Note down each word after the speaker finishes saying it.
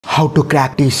How to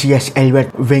crack TCS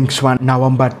Elevate Wings 1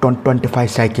 November 2025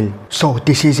 cycle. So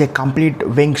this is a complete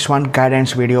Wings 1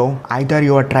 guidance video. Either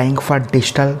you are trying for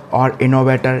digital or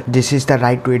innovator, this is the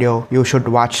right video you should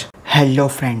watch. Hello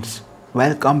friends,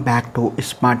 welcome back to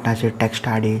Smart Nazi Tech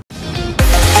Study.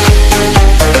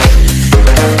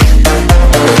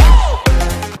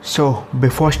 So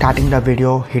before starting the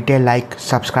video, hit a like,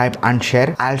 subscribe and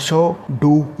share. Also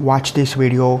do watch this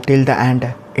video till the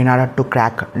end in order to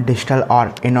crack digital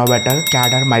or innovator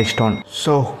cadre milestone.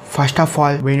 So first of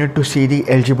all, we need to see the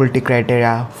eligibility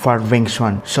criteria for Wings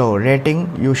 1. So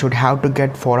rating, you should have to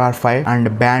get 4 or 5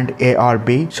 and band A or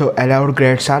B. So allowed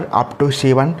grades are up to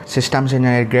C1. Systems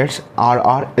engineer grades are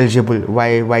eligible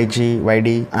YG,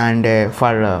 YD, and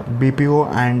for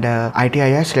BPO and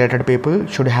ITIS related people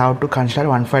should have to consider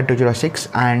 15206,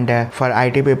 and for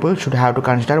IT people should have to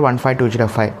consider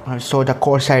 15205. So the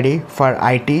course ID for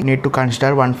IT need to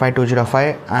consider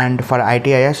 15205, and for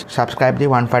ITIS subscribe the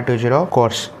 1520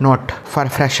 course. Note, for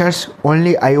freshers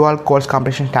only IOL course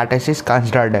completion status is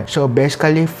considered. So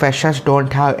basically freshers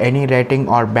don't have any rating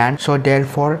or band, so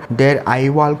therefore their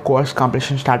IOL course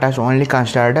completion status only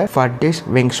considered for this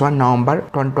Wings 1 November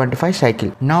 2025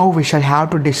 cycle. Now we shall have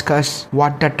to discuss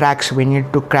what the tracks we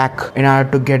need to crack in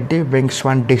order to get the Wings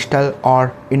 1 digital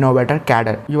or innovator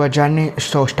cadre. Your journey,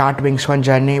 so start Wings 1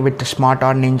 journey with the smart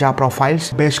or ninja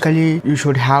profiles. Basically you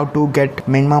should have to get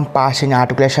minimum pass in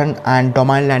articulation and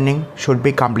domain learning should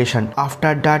be completion.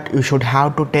 After that you should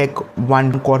have to take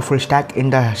one core full stack in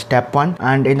the step 1,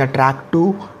 and in the track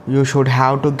 2 you should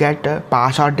have to get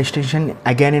pass or distinction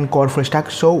again in core full stack.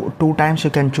 So 2 times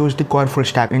you can choose the core full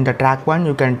stack. In the track 1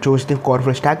 you can choose the core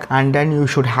full stack, and then you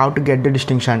should have to get the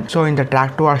distinction. So in the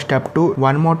track 2 or step 2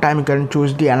 one more time you can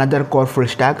choose the another core full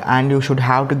stack, and you should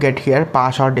have to get here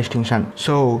pass or distinction.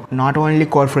 So not only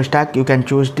core full stack, you can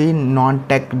choose the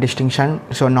non-tech distinction,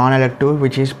 so non-elective,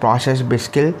 which is process based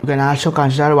skill. You can also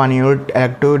consider 1 unit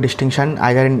elective distinction,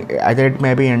 either it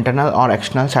may be internal or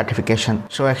external certification.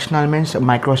 So external means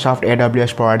Microsoft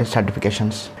AWS provided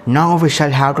certifications. Now we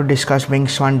shall have to discuss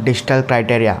Wings 1 digital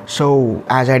criteria. So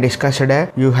as I discussed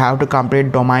today, you have to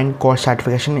complete domain course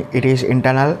certification. It is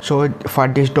internal. So for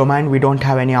this domain we don't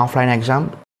have any offline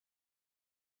exam.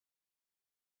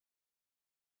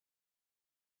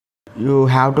 You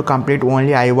have to complete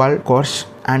only IOL course,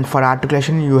 and for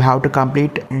articulation you have to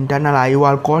complete internal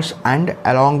IOL course, and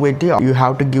along with the you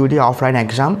have to give the offline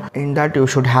exam. In that you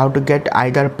should have to get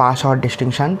either pass or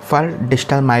distinction for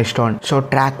digital milestone. So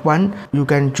track 1 you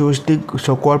can choose the,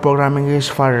 so core programming is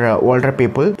for older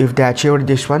people. If they achieved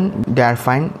this one, they are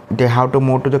fine, they have to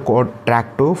move to the core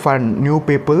track 2. For new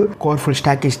people, core full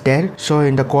stack is there. So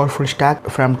in the core full stack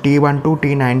from T1 to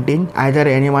T19, either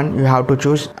anyone you have to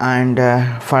choose, and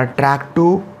for track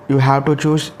 2 you have to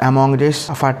choose among this.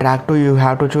 For track 2 you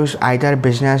have to choose either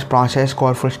business, process,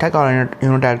 core full stack, or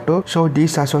unit elective. So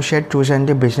these associate chosen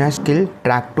the business skill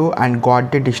track 2 and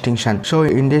got the distinction. So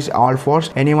in this all fours,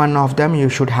 any one of them you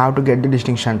should have to get the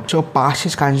distinction. So pass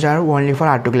is considered only for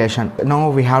articulation. Now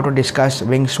we have to discuss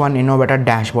Wings 1 Innovator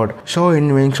dashboard. So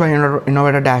in Wings 1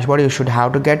 Innovator dashboard you should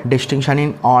have to get distinction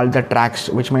in all the tracks,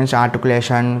 which means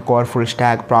articulation, core full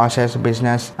stack, process,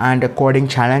 business, and coding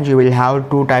challenge. You will have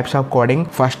 2 types of coding.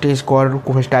 First is core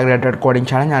full stack related coding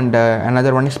challenge, and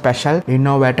another one is special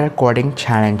innovator coding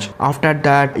challenge. After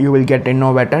that you will get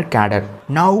innovator cadre.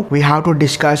 Now we have to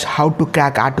discuss how to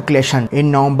crack articulation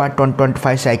in November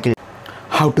 2025 cycle.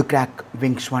 How to crack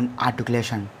Wings 1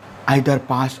 articulation, either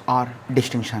pass or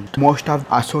distinction. Most of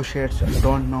associates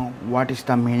don't know what is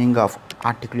the meaning of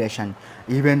articulation,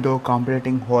 even though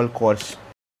completing whole course.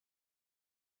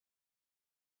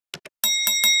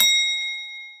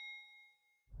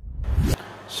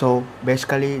 So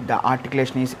basically the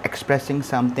articulation is expressing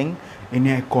something in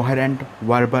a coherent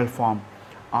verbal form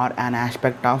or an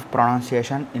aspect of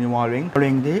pronunciation involving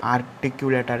the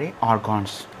articulatory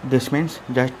organs. This means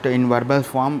just in verbal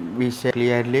form we say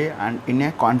clearly and in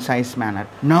a concise manner.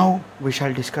 Now we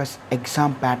shall discuss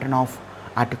exam pattern of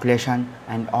articulation,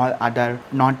 and all other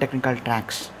non-technical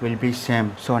tracks will be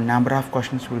same. So number of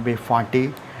questions will be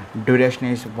 40, duration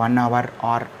is 1 hour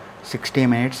or 60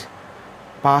 minutes,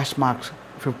 pass marks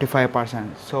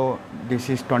 55%. So this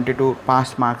is 22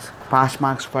 pass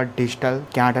marks for digital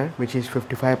cadre, which is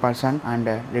 55%,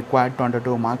 and required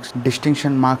 22 marks.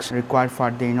 Distinction marks required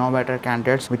for the innovator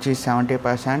candidates, which is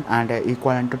 70%, and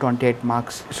equivalent to 28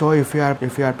 marks. So if you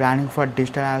are planning for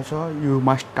digital also, you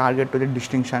must target to the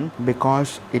distinction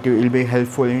because it will be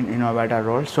helpful in innovator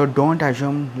roles. So don't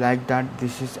assume like that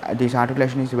this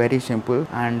articulation is very simple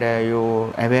and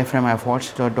you away from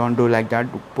efforts. So don't do like that.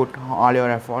 Put all your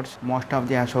efforts. Most of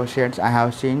the associates I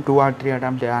have seen 2 or 3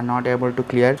 attempts they are not able to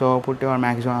clear. So put your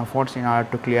maximum efforts in order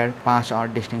to clear, pass or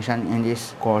distinction in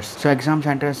this course. So exam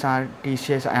centers are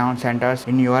TCS Ion centers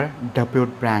in your debut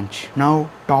branch. Now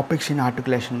topics in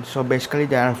articulation. So basically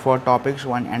there are 4 topics,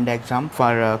 one end exam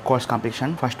for course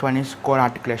completion. First one is core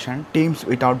articulation, teams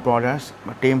without borders.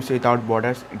 Teams without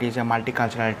borders, it is a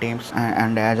multicultural teams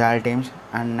and agile teams.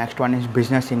 And next one is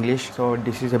business English. So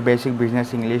this is a basic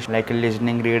business English like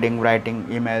listening, reading, writing,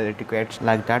 email etiquettes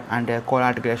like that. And core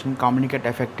articulation, communicate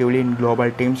effectively in global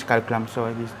teams curriculum.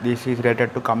 So this is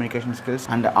related to communication skills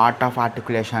and the art of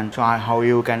articulation. So how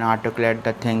you can articulate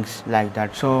the things like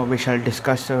that. So we shall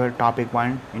discuss topic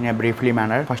 1 in a briefly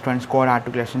manner. First one is core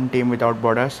articulation, team without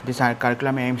borders. This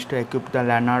curriculum aims to equip the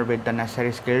learner with the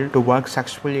necessary skill to work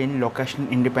successfully in location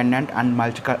independent and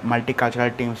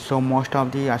multicultural teams. So most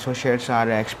of the associates are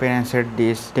experienced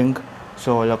this thing.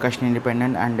 So location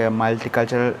independent and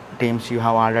multicultural teams you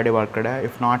have already worked.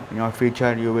 If not, in your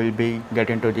future you will be get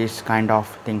into this kind of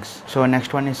things. So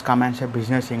next one is commence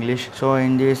business English. So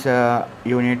in this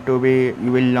you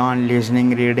will learn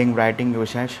listening, reading, writing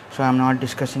usage. So I'm not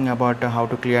discussing about how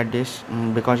to clear this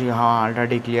because you have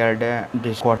already cleared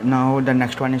this course. Now the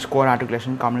next one is core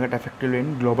articulation, communicate effectively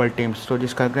in global teams. So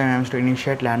this curriculum aims to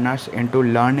initiate learners into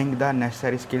learning the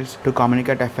necessary skills to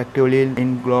communicate effectively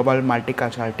in global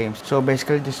multicultural teams. So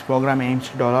basically this program aims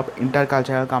to develop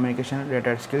intercultural communication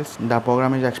related skills. The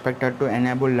program is expected to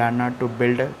enable learner to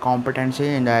build competency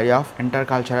in the area of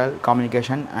intercultural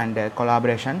communication and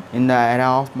collaboration in the area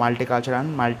of multicultural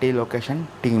and multi-location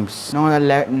teams. Now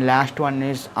the last one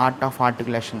is art of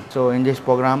articulation. So in this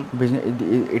program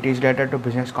it is related to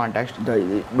business context.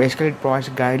 Basically it provides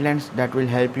guidelines that will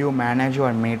help you manage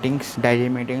your meetings, daily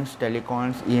meetings,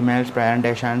 telecoms, emails,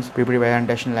 presentations, PPT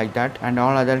presentation like that, and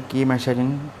all other key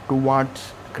messaging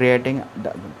towards creating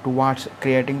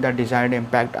the desired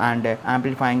impact and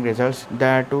amplifying results.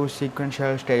 There are 2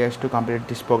 sequential stages to complete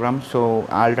this program. So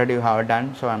already you have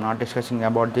done, so I'm not discussing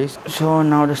about this. So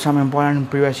now there's some important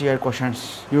previous year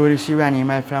questions. You receive an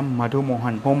email from Madhu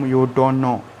Mohan whom you don't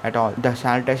know at all. The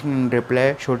salutation in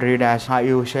reply should read as hi.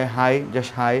 You say hi,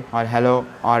 just hi, or hello,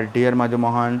 or dear Madhu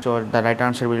Mohan. So the right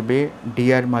answer will be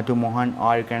dear Madhu Mohan,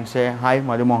 or you can say hi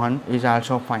Madhu Mohan is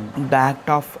also fine. The act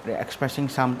of expressing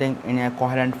something in a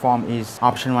coherent form is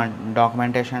option 1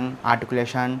 documentation,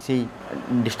 articulation, C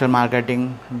digital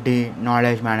marketing, D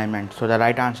knowledge management. So the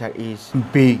right answer is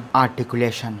B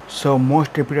articulation. So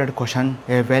most repeated question,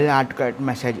 a well articulated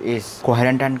message is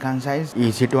coherent and concise,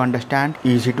 easy to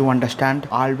understand,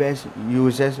 always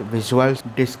uses visuals,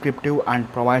 descriptive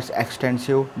and provides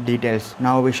extensive details.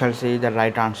 Now we shall see the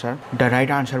right answer. The right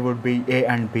answer would be A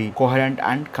and B, coherent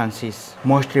and concise.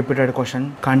 Most repeated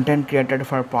question, content created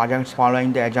for projects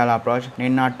following the agile approach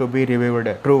need not to be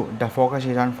reviewed. True, the focus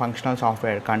is on functional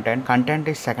software. Content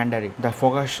is secondary. The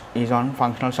focus is on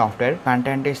functional software.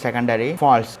 Content is secondary.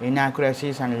 False,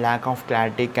 inaccuracies and lack of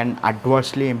clarity can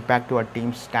adversely impact your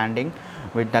team's standing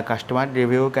with the customer.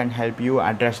 Review can help you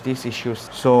address these issues.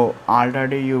 So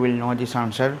already you will know this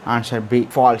answer. Answer B,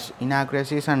 false,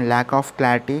 inaccuracies and lack of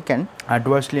clarity can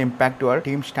adversely impact your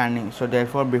team standing. So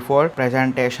therefore before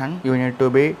presentation you need to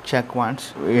be check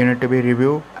once, you need to be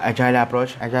review agile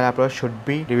approach should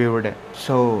be reviewed.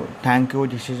 So thank you,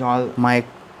 this is all my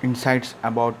insights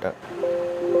about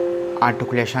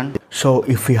articulation. So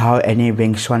if you have any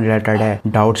Wings 1 related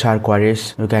doubts or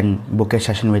queries, you can book a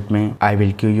session with me. I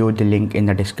will give you the link in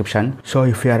the description. So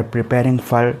if you are preparing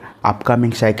for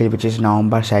upcoming cycle, which is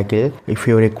November cycle, if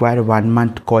you require 1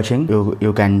 month coaching,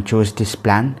 you can choose this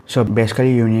plan. So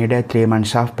basically you need a 3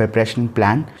 months of preparation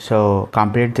plan. So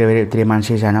complete 3 months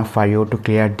is enough for you to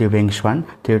clear the Wings 1,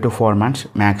 3 to 4 months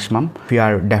maximum. If you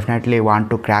are definitely want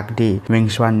to crack the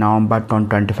Wings 1 November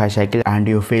 2025 cycle and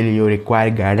you feel you require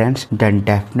guidance, then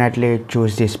definitely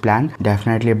choose this plan.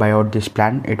 Definitely buy out this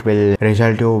plan. It will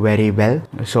result you very well.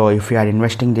 So if you are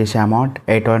investing this amount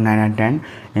 8 or 9 and 10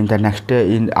 in the next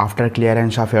after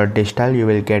clearance of your digital, you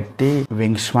will get the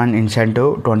Wings 1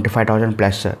 incentive 25,000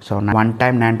 plus. So one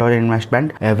time 9,000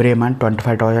 investment, every month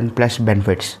 25,000 plus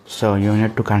benefits. So you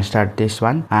need to consider this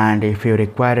one. And if you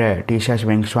require TCS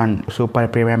Wings 1 super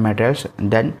premium materials,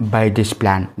 then buy this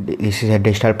plan. This is a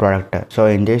digital product. So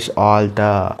in this all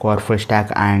the core full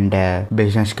stack and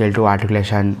business skill to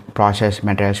articulation process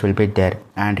materials will be there.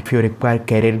 And if you require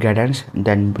career guidance,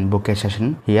 then book a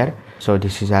session here. So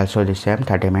this is also the same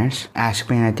 30 minutes. Ask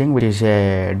me anything, which is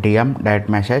a DM direct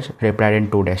message, replied in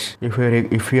 2 days.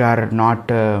 If you are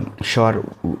not sure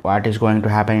what is going to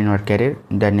happen in your career,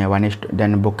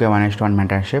 then book a 1:1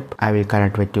 mentorship. I will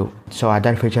connect with you. So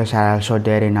other features are also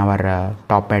there in our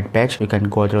top page. You can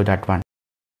go through that one.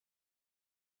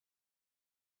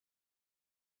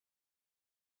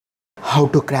 How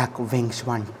to crack Wings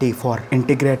 1 T4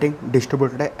 integrating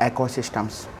distributed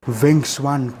ecosystems. Wings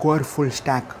 1 core full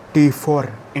stack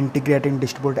T4 integrating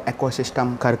distributed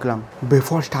ecosystem curriculum.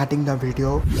 Before starting the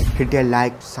video, hit a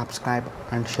like, subscribe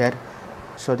and share.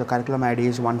 So the curriculum ID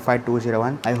is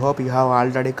 15201. I hope you have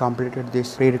already completed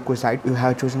this prerequisite. You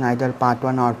have chosen either path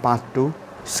 1 or path 2.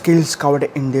 Skills covered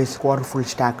in this core full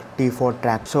stack T4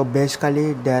 track. So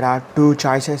basically there are two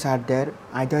choices are there.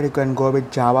 Either you can go with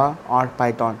Java or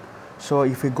Python. So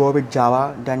if you go with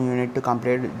Java, then you need to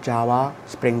complete Java,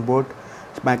 Spring Boot,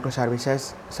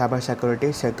 microservices,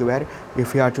 cybersecurity, secure.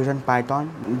 If you are chosen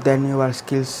Python, then your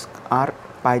skills are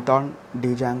Python,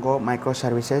 Django,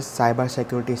 microservices,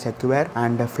 cybersecurity, secure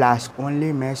and Flask.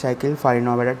 Only may cycle for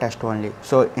Innovator test only.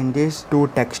 So in these two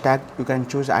tech stack, you can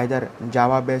choose either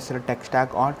Java based tech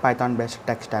stack or Python based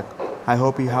tech stack. I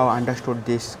hope you have understood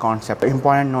this concept.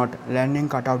 Important note, learning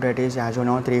cutoff date is as you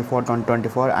know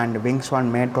 3/4/2024 and Wings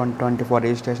 1 May 2024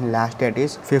 registration last date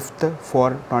is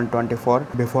 5/4/2024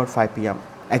 before 5 p.m.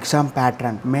 Exam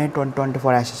pattern, May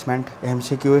 2024 assessment,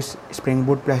 MCQs Spring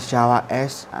Boot plus Java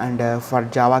S and for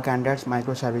Java candidates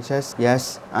microservices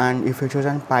yes, and if you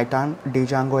chosen Python,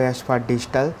 Django yes for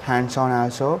digital, hands-on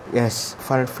also yes.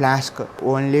 For Flask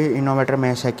only Innovator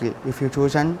may cycle. If you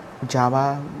chosen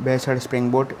Java based Spring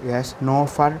Boot yes, no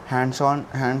for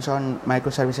hands-on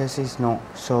microservices is no.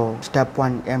 So step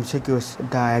 1 MCQs,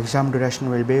 the exam duration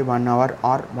will be 1 hour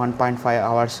or 1.5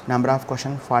 hours. Number of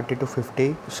questions 40 to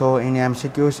 50. So in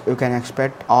MCQs you can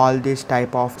expect all these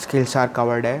type of skills are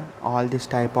covered. All this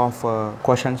type of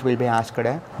questions will be asked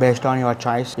based on your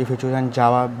choice. If you choose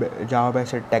Java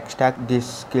based tech stack, these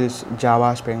skills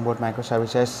Java, Spring Boot,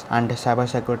 microservices and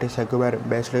cybersecurity, secure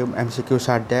based MCQs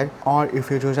are there. Or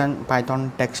if you choose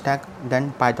Python tech stack,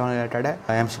 then Python related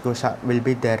MCQs will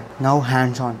be there. Now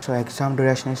hands-on. So exam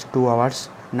duration is 2 hours.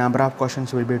 Number of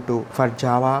questions will be 2. For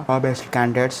Java based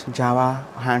candidates, Java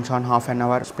hands-on half an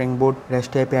hour, Spring Boot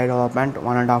REST API development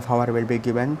 1.5 hour will be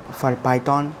given. For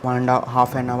Python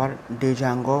 1.5 an hour,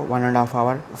 Django 1.5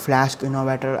 hour, Flask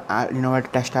Innovator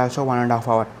test also 1.5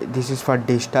 hour. This is for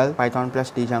digital, Python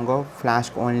plus Django,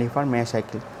 Flask only for May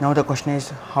cycle. Now the question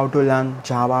is how to learn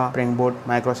Java, Spring Boot,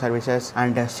 microservices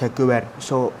and secure.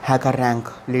 So hacker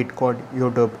rank, lead code,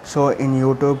 YouTube. So in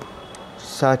YouTube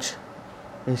search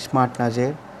Smart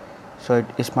Nazir. So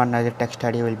Smart Nazir text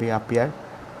study will be up here.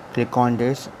 Click on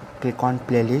this, click on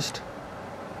playlist.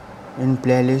 In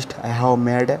playlist I have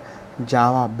made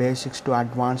Java basics to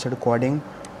advanced coding,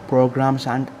 programs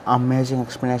and amazing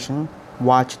explanation.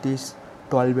 Watch these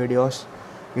 12 videos.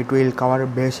 It will cover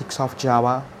basics of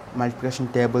Java, multiplication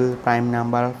table, prime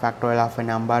number, factorial of a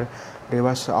number,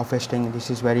 reverse of a string.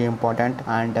 This is very important.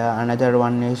 And another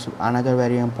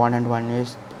very important one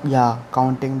is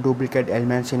counting duplicate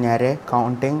elements in array,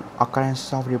 counting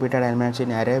occurrences of repeated elements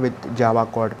in array with Java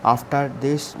code. After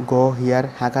this, go here,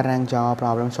 hacker rank Java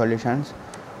problem solutions.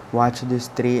 Watch these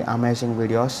 3 amazing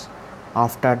videos.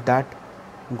 After that,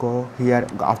 go here.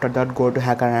 After that, go to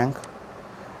hacker rank.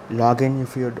 Login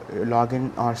if you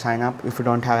login or sign up if you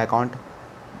don't have account.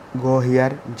 Go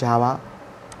here, Java.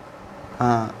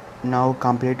 Now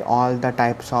complete all the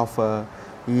types of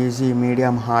easy,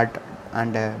 medium, hard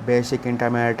and basic,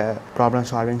 intermediate problem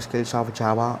solving skills of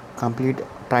Java.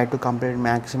 Try to complete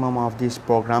maximum of these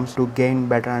programs to gain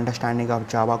better understanding of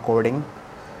Java coding.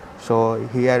 So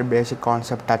here basic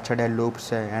concept, touched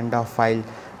loops, end of file.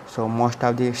 So most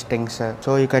of these strings.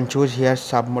 So you can choose here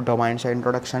subdomains.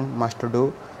 Introduction must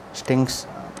do, strings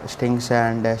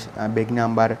and big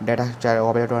number, data structure,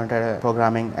 object-oriented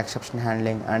programming, exception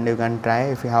handling, and you can try,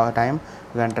 if you have time,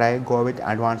 you can try go with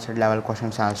advanced level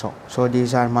questions also. So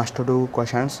these are must to do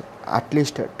questions. At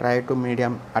least try to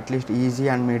medium, at least easy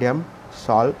and medium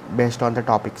solve based on the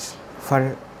topics.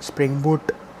 For Spring Boot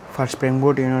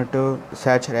you need to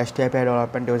search REST API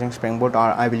development using Spring Boot,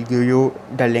 or I will give you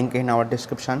the link in our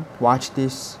description. Watch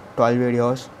these 12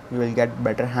 videos. You will get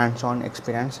better hands-on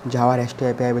experience. Java REST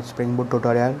API with Spring Boot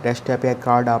tutorial, REST API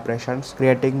card operations,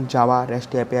 creating Java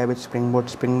REST API with Spring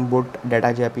Boot data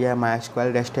API,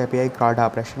 MySQL REST API card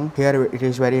operation. Here it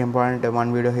is very important,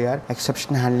 one video here,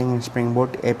 exception handling in Spring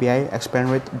Boot API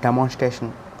explained with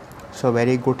demonstration. So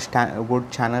very good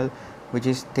channel which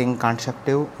is Think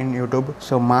Constructive in YouTube.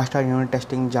 So master unit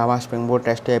testing Java Spring Boot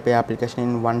REST API application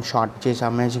in one shot, which is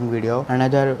amazing video.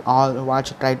 Another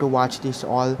try to watch this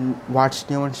all what's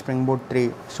new in Spring Boot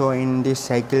 3. So in this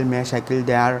May cycle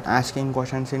they are asking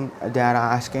questions they are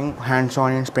asking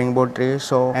hands-on in Spring Boot 3.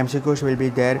 So MCQs will be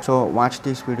there. So watch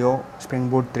this video, Spring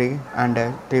Boot 3 and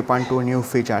 3.2 new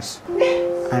features.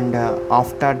 And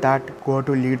after that go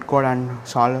to lead code and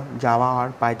solve Java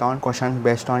or Python questions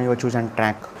based on your chosen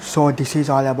track. So this is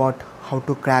all about how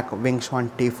to crack wings on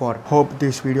T4. Hope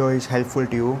this video is helpful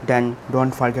to you. Then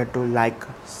don't forget to like,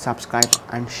 subscribe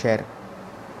and share.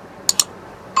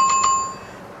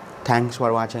 Thanks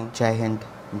for watching. Jai Hind,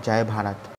 Jai Bharat.